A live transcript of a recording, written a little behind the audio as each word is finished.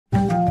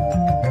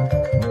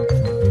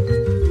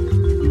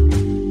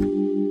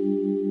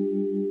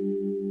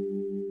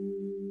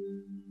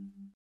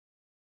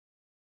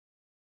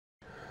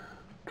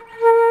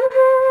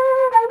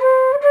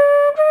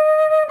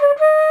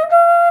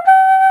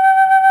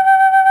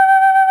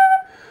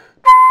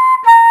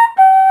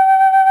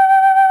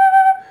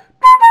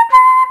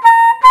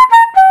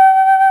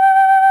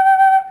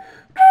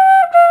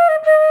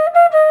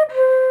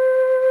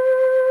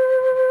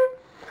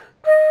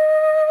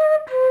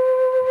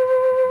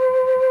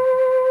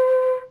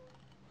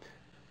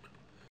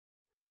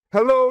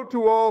Hello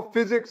to all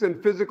physics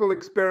and physical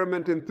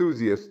experiment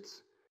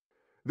enthusiasts.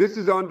 This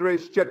is Andrei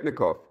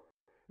Shchetnikov,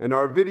 and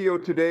our video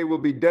today will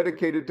be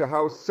dedicated to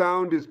how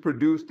sound is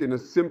produced in a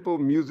simple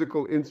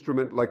musical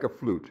instrument like a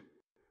flute,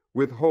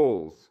 with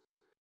holes.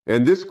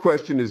 And this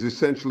question is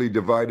essentially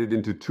divided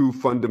into two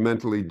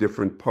fundamentally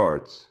different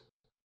parts.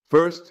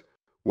 First,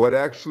 what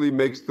actually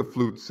makes the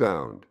flute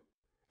sound?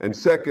 And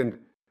second,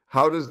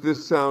 how does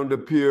this sound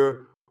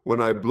appear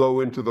when I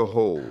blow into the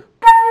hole?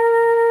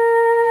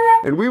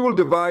 And we will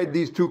divide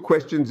these two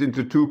questions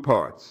into two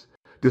parts,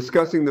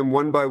 discussing them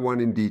one by one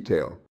in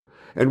detail.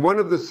 And one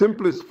of the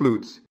simplest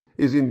flutes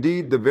is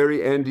indeed the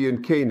very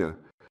Andean quena,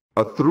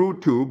 a through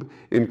tube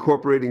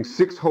incorporating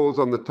 6 holes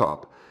on the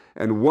top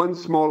and 1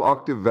 small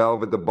octave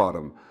valve at the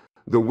bottom,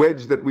 the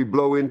wedge that we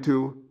blow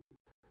into.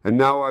 And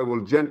now I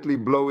will gently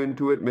blow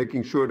into it,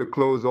 making sure to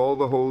close all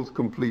the holes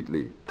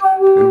completely.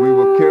 And we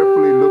will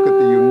carefully look at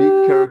the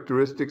unique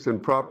characteristics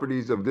and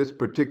properties of this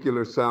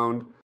particular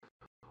sound.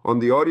 On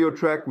the audio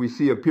track, we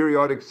see a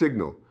periodic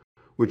signal,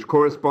 which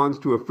corresponds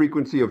to a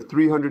frequency of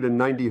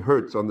 390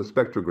 Hz on the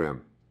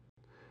spectrogram.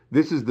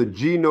 This is the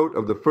G note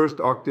of the first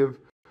octave.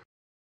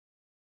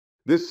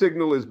 This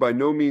signal is by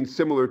no means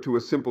similar to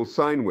a simple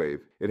sine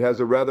wave. It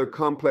has a rather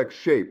complex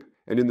shape,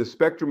 and in the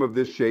spectrum of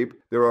this shape,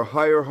 there are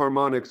higher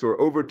harmonics or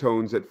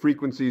overtones at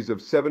frequencies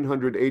of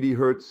 780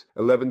 Hz,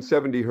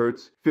 1170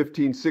 Hz,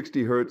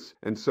 1560 Hz,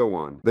 and so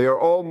on. They are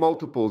all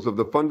multiples of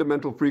the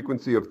fundamental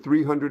frequency of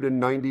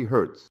 390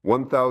 Hz,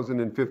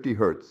 1050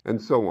 Hz,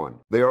 and so on.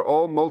 They are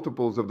all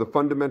multiples of the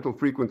fundamental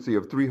frequency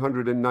of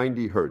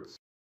 390 Hz.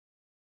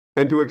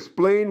 And to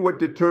explain what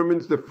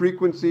determines the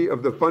frequency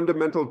of the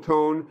fundamental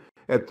tone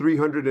at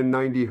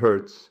 390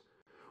 Hz,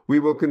 we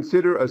will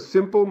consider a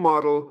simple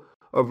model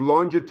of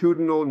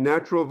longitudinal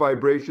natural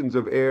vibrations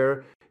of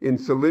air in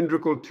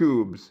cylindrical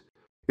tubes.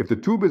 If the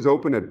tube is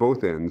open at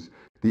both ends,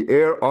 the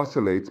air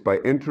oscillates by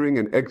entering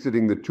and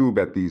exiting the tube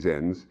at these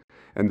ends,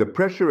 and the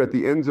pressure at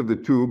the ends of the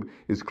tube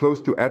is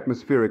close to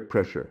atmospheric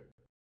pressure.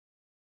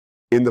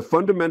 In the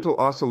fundamental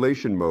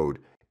oscillation mode,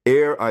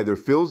 air either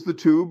fills the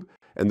tube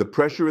and the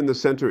pressure in the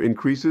center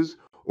increases,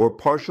 or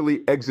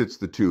partially exits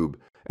the tube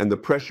and the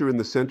pressure in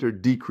the center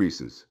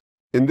decreases.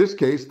 In this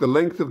case, the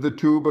length of the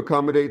tube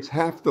accommodates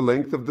half the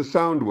length of the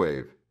sound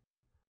wave.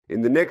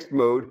 In the next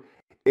mode,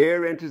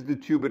 air enters the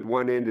tube at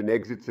one end and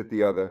exits at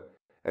the other,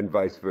 and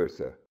vice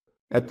versa.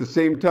 At the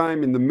same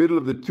time, in the middle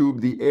of the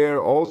tube, the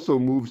air also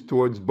moves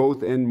towards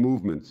both end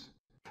movements.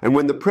 And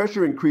when the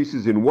pressure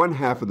increases in one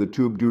half of the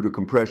tube due to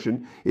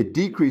compression, it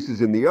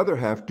decreases in the other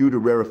half due to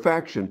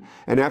rarefaction,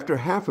 and after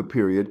half a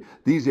period,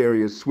 these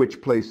areas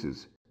switch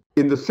places.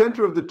 In the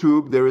center of the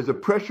tube, there is a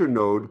pressure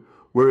node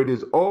where it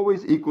is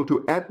always equal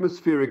to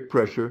atmospheric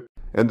pressure,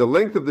 and the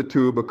length of the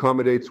tube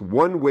accommodates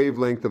one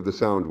wavelength of the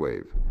sound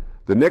wave.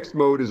 The next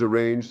mode is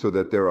arranged so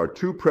that there are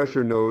 2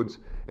 pressure nodes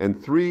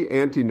and 3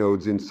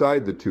 antinodes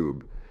inside the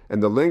tube,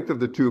 and the length of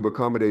the tube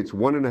accommodates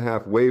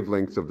 1.5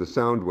 wavelengths of the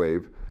sound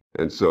wave,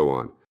 and so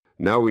on.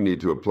 Now we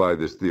need to apply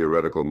this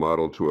theoretical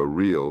model to a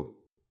real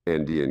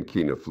Andean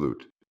quena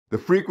flute. The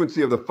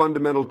frequency of the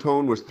fundamental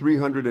tone was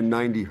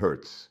 390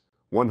 Hz,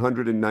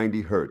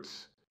 190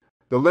 Hz.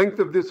 The length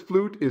of this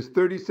flute is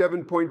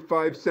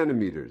 37.5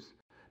 centimeters.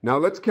 Now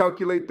let's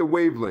calculate the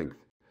wavelength.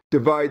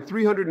 Divide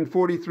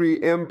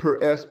 343 m per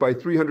s by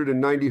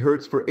 390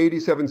 Hz for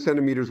 87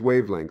 centimeters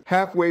wavelength.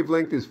 Half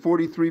wavelength is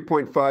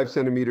 43.5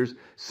 centimeters,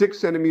 6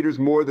 centimeters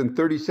more than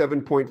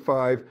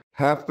 37.5.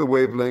 Half the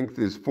wavelength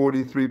is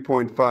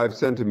 43.5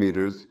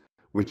 centimeters,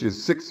 which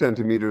is 6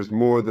 centimeters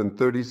more than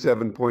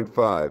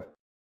 37.5.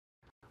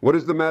 What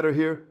is the matter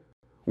here?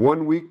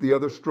 One weak, the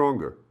other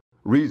stronger.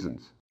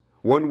 Reasons.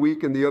 One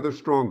weak and the other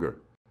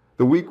stronger.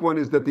 The weak one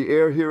is that the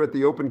air here at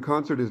the open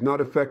concert is not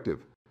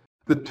effective.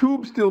 The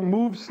tube still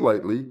moves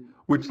slightly,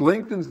 which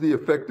lengthens the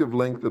effective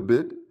length a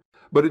bit,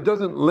 but it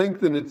doesn't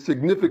lengthen it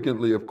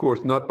significantly, of course,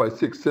 not by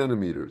 6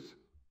 centimeters.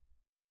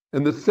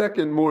 And the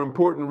second, more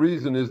important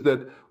reason is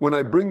that when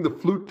I bring the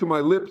flute to my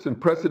lips and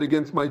press it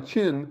against my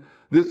chin,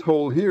 this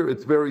hole here,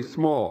 it's very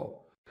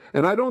small.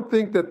 And I don't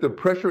think that the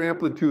pressure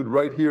amplitude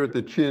right here at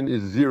the chin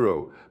is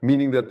 0,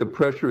 meaning that the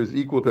pressure is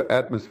equal to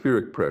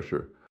atmospheric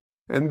pressure.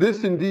 And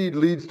this indeed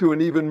leads to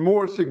an even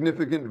more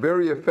significant,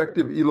 very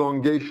effective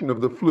elongation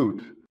of the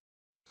flute.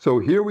 So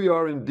here we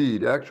are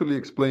indeed actually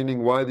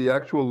explaining why the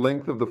actual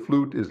length of the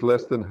flute is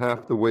less than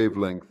half the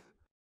wavelength.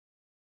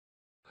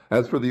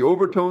 As for the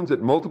overtones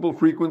at multiple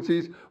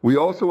frequencies, we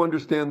also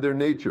understand their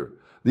nature.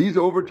 These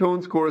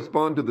overtones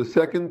correspond to the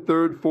second,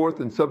 third,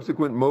 fourth, and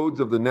subsequent modes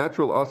of the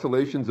natural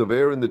oscillations of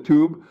air in the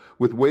tube,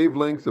 with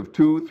wavelengths of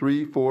 2,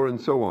 3, 4, and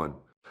so on.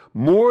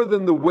 More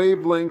than the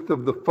wavelength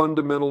of the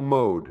fundamental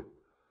mode.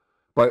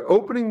 By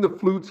opening the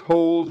flute's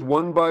holes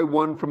one by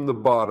one from the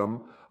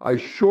bottom, I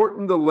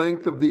shorten the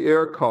length of the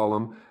air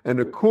column and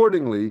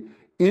accordingly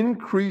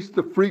increase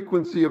the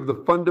frequency of the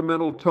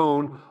fundamental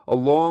tone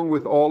along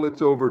with all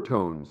its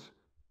overtones.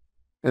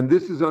 And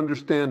this is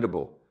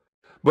understandable.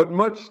 But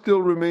much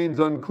still remains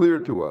unclear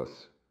to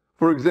us.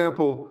 For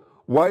example,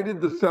 why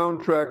did the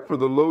soundtrack for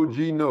the low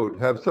G note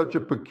have such a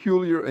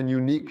peculiar and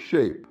unique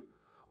shape?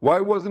 Why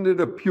wasn't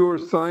it a pure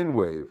sine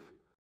wave?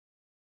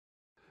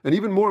 And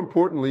even more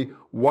importantly,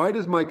 why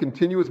does my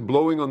continuous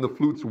blowing on the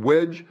flute's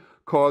wedge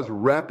cause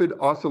rapid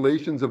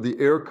oscillations of the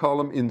air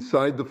column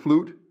inside the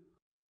flute?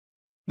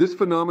 This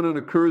phenomenon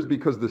occurs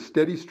because the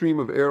steady stream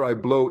of air I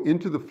blow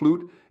into the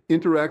flute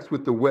interacts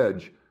with the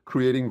wedge,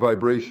 creating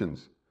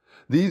vibrations.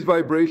 These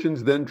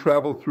vibrations then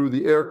travel through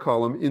the air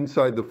column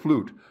inside the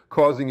flute,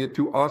 causing it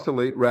to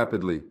oscillate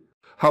rapidly.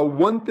 How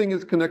one thing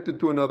is connected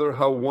to another,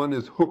 how one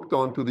is hooked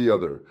onto the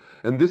other.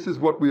 And this is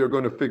what we are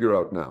going to figure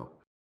out now.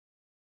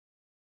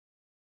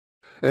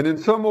 And in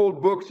some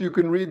old books you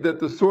can read that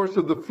the source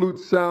of the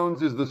flute's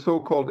sounds is the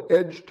so-called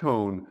edge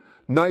tone,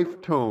 knife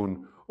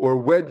tone, or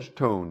wedge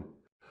tone.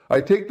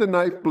 I take the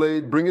knife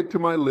blade, bring it to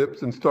my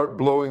lips, and start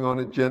blowing on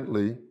it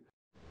gently.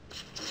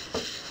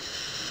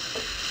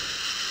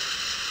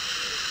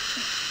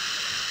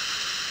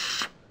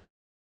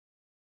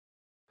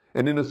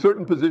 And in a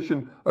certain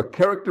position, a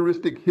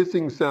characteristic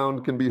hissing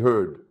sound can be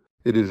heard.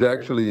 It is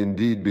actually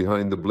indeed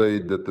behind the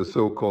blade that the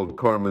so-called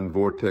Kármán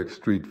vortex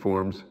street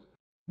forms.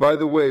 By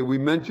the way, we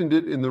mentioned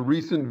it in the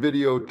recent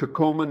video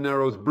Tacoma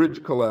Narrows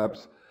Bridge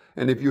Collapse,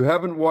 and if you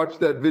haven't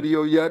watched that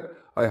video yet,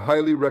 I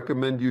highly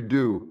recommend you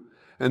do.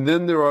 And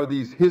then there are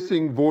these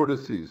hissing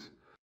vortices.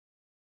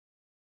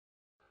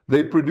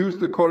 They produce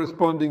the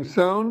corresponding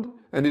sound,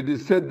 and it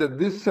is said that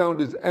this sound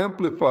is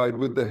amplified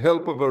with the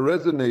help of a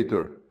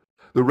resonator.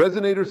 The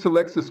resonator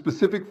selects a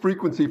specific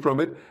frequency from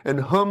it and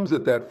hums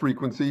at that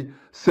frequency,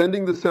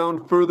 sending the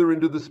sound further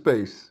into the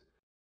space.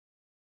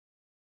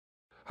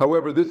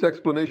 However, this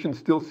explanation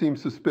still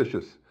seems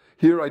suspicious.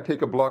 Here I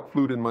take a block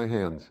flute in my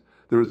hands.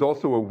 There is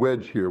also a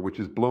wedge here which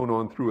is blown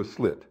on through a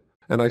slit.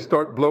 And I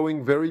start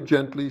blowing very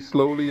gently,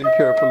 slowly and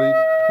carefully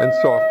and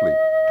softly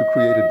to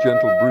create a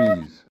gentle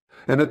breeze.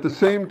 And at the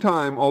same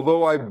time,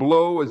 although I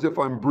blow as if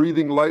I'm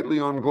breathing lightly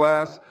on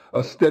glass,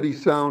 a steady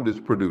sound is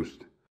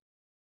produced.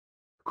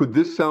 Could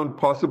this sound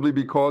possibly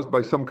be caused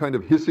by some kind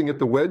of hissing at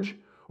the wedge,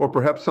 or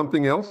perhaps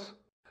something else?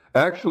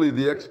 Actually,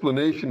 the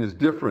explanation is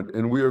different,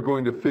 and we are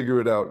going to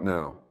figure it out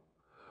now.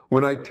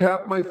 When I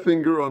tap my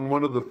finger on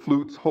one of the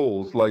flute's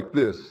holes like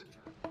this,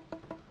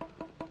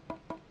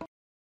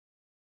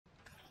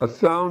 a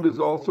sound is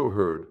also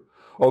heard.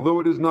 Although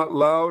it is not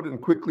loud and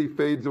quickly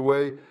fades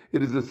away,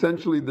 it is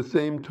essentially the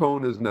same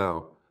tone as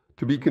now.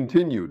 To be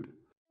continued.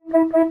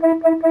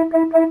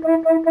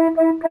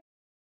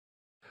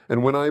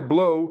 And when I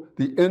blow,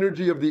 the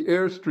energy of the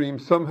airstream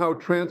somehow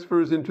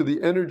transfers into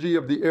the energy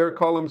of the air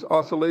column's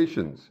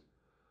oscillations.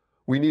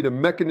 We need a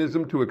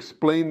mechanism to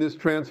explain this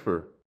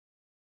transfer.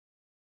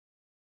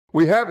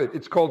 We have it.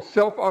 It's called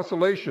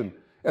self-oscillation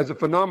as a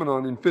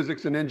phenomenon in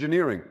physics and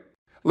engineering.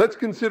 Let's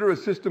consider a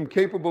system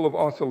capable of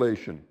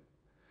oscillation.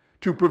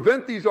 To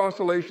prevent these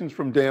oscillations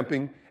from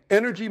damping,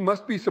 energy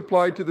must be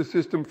supplied to the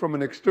system from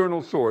an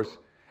external source,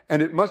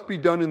 and it must be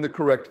done in the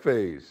correct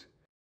phase.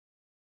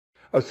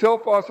 A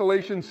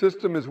self-oscillation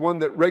system is one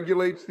that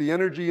regulates the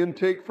energy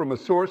intake from a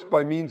source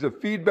by means of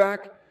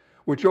feedback,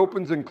 which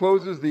opens and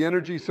closes the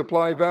energy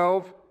supply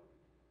valve.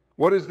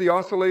 What is the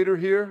oscillator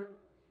here?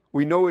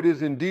 We know it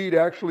is indeed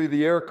actually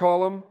the air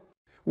column.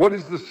 What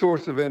is the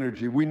source of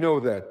energy? We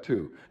know that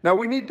too. Now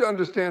we need to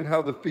understand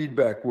how the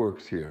feedback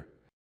works here.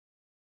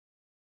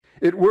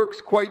 It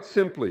works quite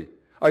simply.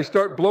 I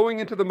start blowing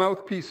into the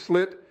mouthpiece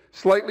slit,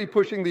 slightly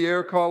pushing the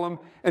air column,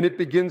 and it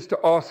begins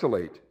to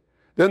oscillate.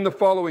 Then the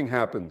following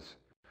happens.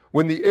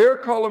 When the air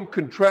column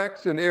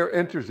contracts and air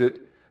enters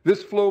it,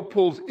 this flow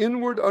pulls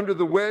inward under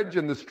the wedge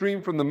and the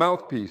stream from the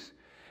mouthpiece,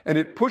 and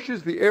it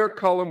pushes the air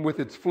column with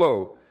its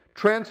flow,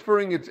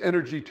 transferring its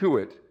energy to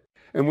it.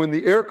 And when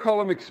the air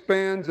column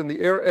expands and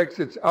the air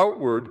exits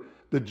outward,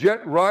 the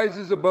jet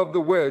rises above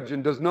the wedge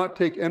and does not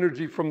take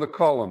energy from the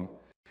column.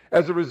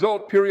 As a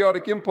result,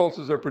 periodic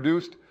impulses are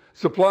produced,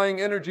 supplying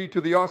energy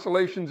to the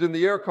oscillations in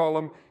the air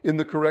column in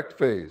the correct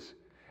phase.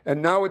 And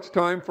now it's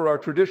time for our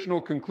traditional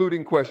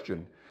concluding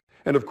question.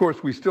 And of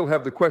course, we still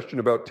have the question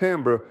about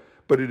timbre,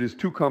 but it is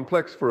too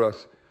complex for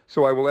us,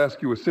 so I will ask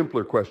you a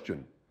simpler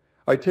question.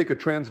 I take a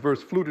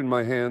transverse flute in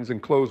my hands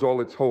and close all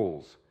its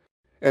holes.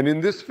 And in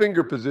this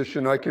finger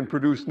position, I can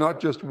produce not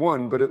just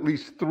one, but at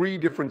least 3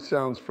 different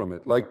sounds from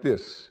it, like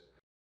this.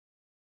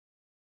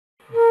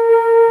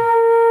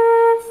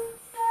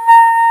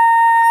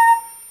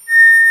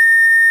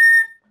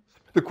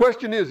 The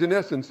question is, in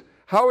essence,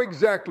 how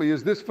exactly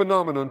is this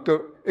phenomenon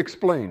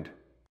explained?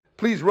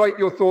 Please write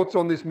your thoughts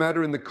on this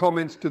matter in the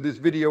comments to this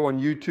video on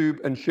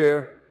YouTube and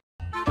share.